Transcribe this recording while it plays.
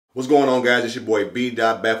What's going on, guys? It's your boy B.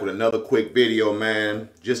 Dot back with another quick video, man.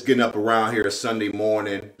 Just getting up around here Sunday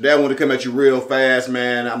morning. Today I want to come at you real fast,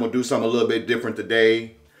 man. I'm gonna do something a little bit different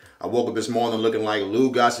today. I woke up this morning looking like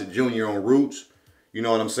Lou Gossett Jr. on Roots. You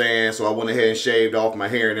know what I'm saying? So I went ahead and shaved off my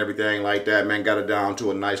hair and everything like that, man. Got it down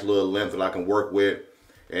to a nice little length that I can work with.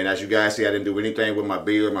 And as you guys see, I didn't do anything with my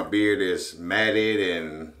beard. My beard is matted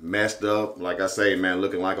and messed up. Like I say, man,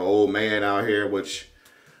 looking like an old man out here, which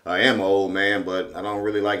I am an old man, but I don't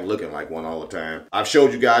really like looking like one all the time. I've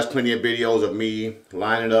showed you guys plenty of videos of me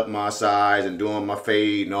lining up my sides and doing my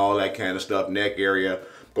fade and all that kind of stuff, neck area.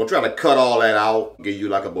 I'm gonna try to cut all that out, give you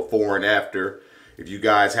like a before and after. If you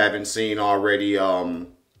guys haven't seen already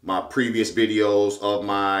my previous videos of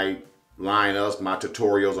my lineups, my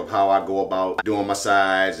tutorials of how I go about doing my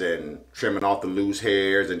sides and trimming off the loose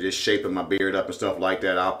hairs and just shaping my beard up and stuff like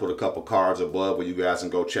that, I'll put a couple cards above where you guys can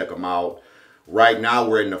go check them out. Right now,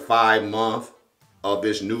 we're in the 5 month of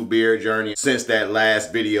this new beard journey since that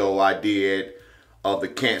last video I did of the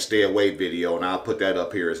Can't Stay Away video. And I'll put that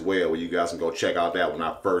up here as well where you guys can go check out that when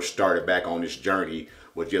I first started back on this journey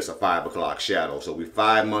with just a 5 o'clock shadow. So we're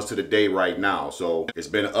 5 months to the day right now. So it's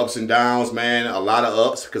been ups and downs, man. A lot of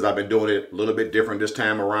ups because I've been doing it a little bit different this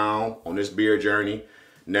time around on this beard journey.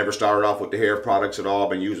 Never started off with the hair products at all.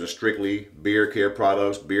 Been using strictly beard care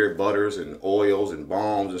products, beard butters and oils and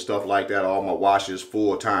balms and stuff like that. All my washes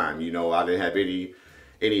full time. You know, I didn't have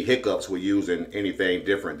any hiccups with using anything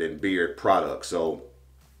different than beard products. So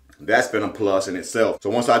that's been a plus in itself.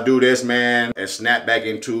 So once I do this, man, and snap back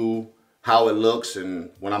into how it looks,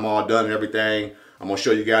 and when I'm all done and everything, I'm gonna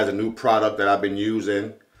show you guys a new product that I've been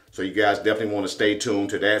using. So you guys definitely want to stay tuned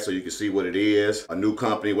to that so you can see what it is. A new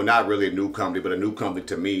company, well, not really a new company, but a new company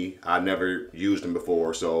to me. I never used them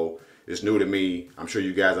before, so it's new to me. I'm sure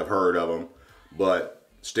you guys have heard of them, but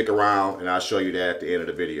stick around and I'll show you that at the end of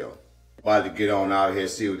the video. About to get on out here,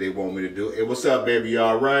 see what they want me to do. Hey, what's up, baby? You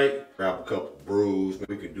all right? Grab a couple brews.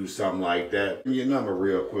 We could do something like that. Give me your number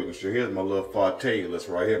real quick and sure. Here's my little Forte list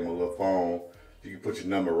right here, my little phone. You can put your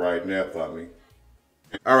number right in there for me.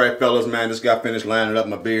 All right, fellas, man, just got finished lining up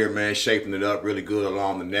my beard, man, shaping it up really good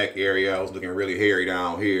along the neck area. I was looking really hairy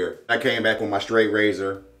down here. I came back with my straight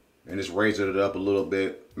razor and just razored it up a little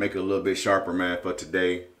bit, make it a little bit sharper, man, for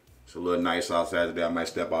today. It's a little nice outside today. I might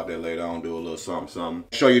step out there later on, do a little something.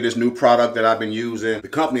 Show you this new product that I've been using. The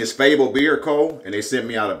company is Fable Beard Co., and they sent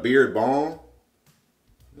me out a beard balm.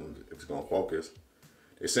 If it's gonna focus.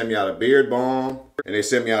 They sent me out a beard balm, and they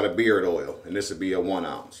sent me out a beard oil, and this would be a 1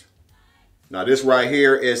 ounce. Now this right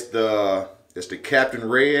here is the Captain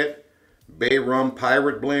Red Bay Rum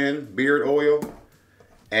Pirate Blend Beard Oil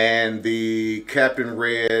and the Captain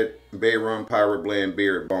Red Bay Rum Pirate Blend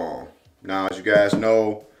Beard Balm. Now as you guys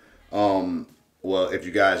know, well if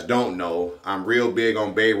you guys don't know, I'm real big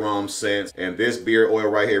on Bay Rum scents, and this beard oil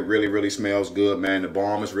right here really smells good, man. The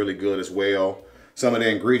balm is really good as well. Some of the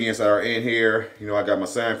ingredients that are in here, you know, I got my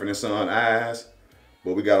Sanford and Son eyes,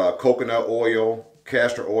 but we got a coconut oil,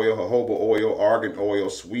 castor oil, jojoba oil, argan oil,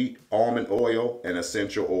 sweet almond oil, and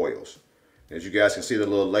essential oils. As you guys can see the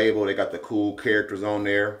little label, they got the cool characters on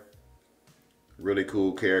there. Really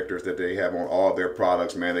cool characters that they have on all their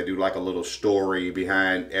products, man. They do like a little story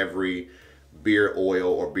behind every beard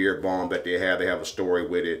oil or beard balm that they have. They have a story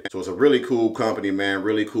with it. So it's a really cool company, man.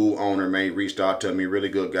 Really cool owner, man. He reached out to me. Really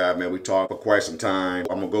good guy, man. We talked for quite some time.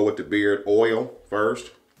 I'm going to go with the beard oil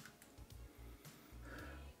first.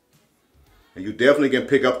 And you definitely can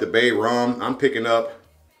pick up the Bay Rum. I'm picking up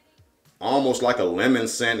almost like a lemon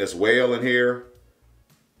scent as well in here.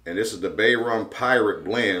 And this is the Bay Rum Pirate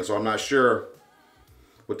Blend. So I'm not sure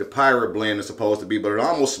what the Pirate Blend is supposed to be, but it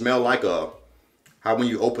almost smells like how when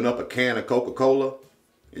you open up a can of Coca-Cola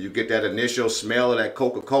and you get that initial smell of that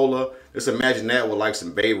Coca-Cola. Just imagine that with like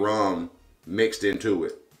some Bay Rum mixed into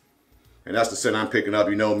it. And that's the scent I'm picking up.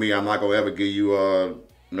 You know me, I'm not going to ever give you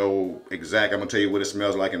no exact. I'm gonna tell you what it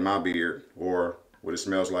smells like in my beard, or what it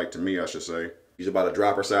smells like to me, I should say. Use about a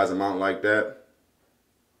dropper size amount like that.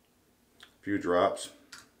 A few drops.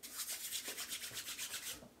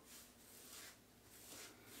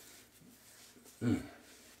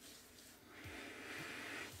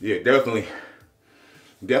 Yeah, definitely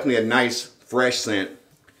a nice fresh scent.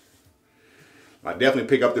 I definitely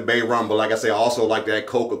pick up the Bay Rum, but like I say, I also like that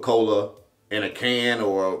Coca-Cola in a can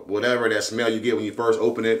or whatever, that smell you get when you first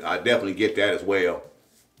open it. I definitely get that as well.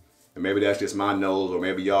 And maybe that's just my nose, or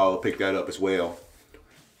maybe y'all pick that up as well.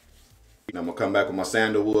 And I'm gonna come back with my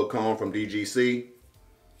sandalwood comb from DGC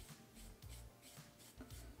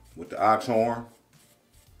with the ox horn.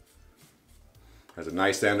 Has a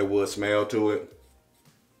nice sandalwood smell to it.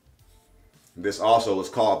 This also is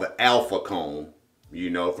called the Alpha Comb. You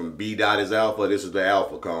know, from B Dot is alpha, this is the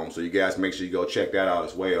alpha comb. So you guys make sure you go check that out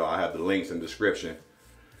as well. I have the links in the description.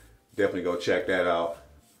 Definitely go check that out.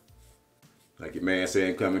 Like your man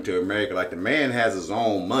saying, coming to America, like the man has his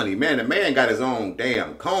own money. Man, the man got his own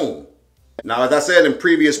damn comb. Now, as I said in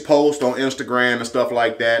previous posts on Instagram and stuff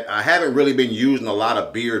like that, I haven't really been using a lot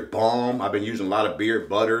of beard balm. I've been using a lot of beard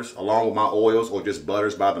butters along with my oils, or just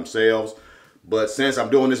butters by themselves. But since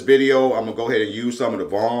I'm doing this video, I'm going to go ahead and use some of the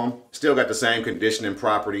balm. Still got the same conditioning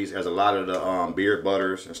properties as a lot of the beard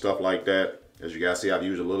butters and stuff like that. As you guys see, I've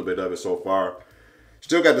used a little bit of it so far.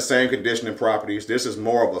 Still got the same conditioning properties. This is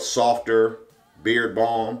more of a softer beard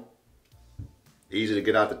balm. Easy to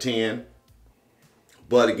get out the tin.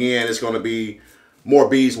 But again, it's going to be more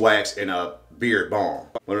beeswax in a beard balm.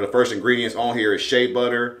 One of the first ingredients on here is shea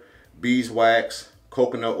butter, beeswax,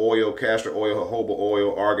 coconut oil, castor oil, jojoba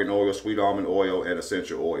oil, argan oil, sweet almond oil, and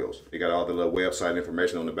essential oils. You got all the little website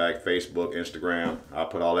information on the back, Facebook, Instagram. I'll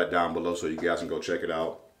put all that down below so you guys can go check it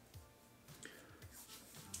out.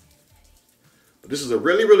 But this is a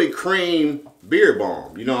really, really cream beard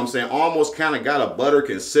balm. You know what I'm saying? Almost kind of got a butter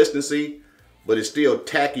consistency, but it's still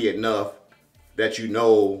tacky enough that you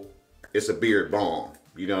know it's a beard balm.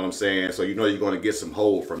 You know what I'm saying? So you know you're going to get some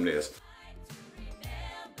hold from this.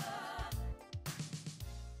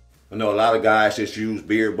 I know a lot of guys just use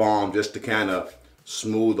beard balm just to kind of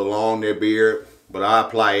smooth along their beard, but I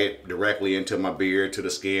apply it directly into my beard, to the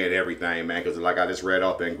skin, everything, man, because like I just read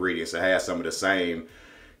off the ingredients, it has some of the same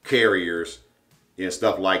carriers and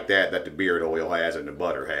stuff like that that the beard oil has and the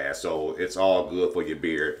butter has. So it's all good for your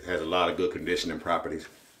beard. It has a lot of good conditioning properties.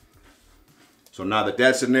 So now that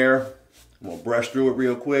that's in there, I'm gonna brush through it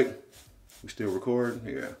real quick. We still recording?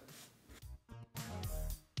 Yeah.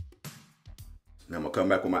 Now I'm gonna come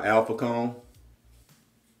back with my alpha comb.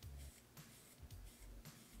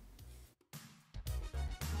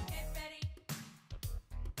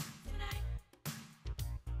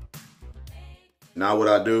 Now what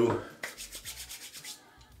I do,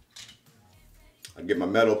 I get my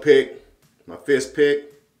metal pick, my fist pick,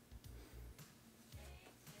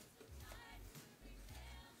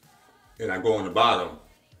 and I go on the bottom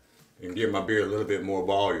and give my beard a little bit more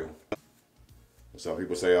volume. Some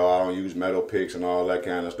people say, oh, I don't use metal picks and all that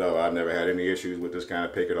kind of stuff. I've never had any issues with this kind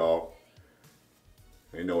of pick at all.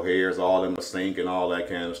 Ain't no hairs all in the sink and all that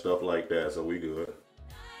kind of stuff like that, so we good.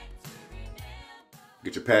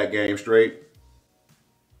 Get your pat game straight.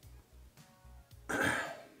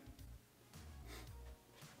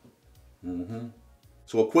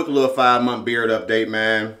 So a quick little 5-month beard update,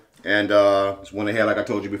 man. And just went ahead, like I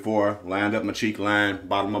told you before, lined up my cheek line,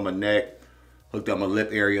 bottom of my neck, hooked up my lip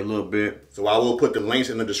area a little bit. So I will put the links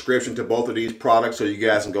in the description to both of these products so you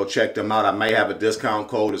guys can go check them out. I may have a discount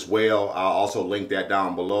code as well. I'll also link that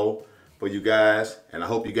down below for you guys. And I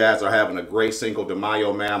hope you guys are having a great Cinco de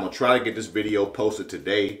Mayo, man. I'm gonna try to get this video posted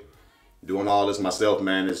today. Doing all this myself,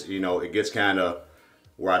 man, is, you know, it gets kind of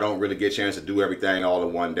where I don't really get a chance to do everything all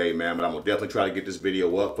in one day, man. But I'm gonna definitely try to get this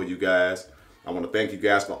video up for you guys. I want to thank you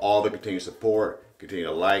guys for all the continued support. Continue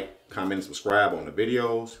to like, comment, and subscribe on the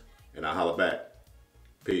videos. And I'll holla back.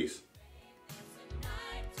 Peace.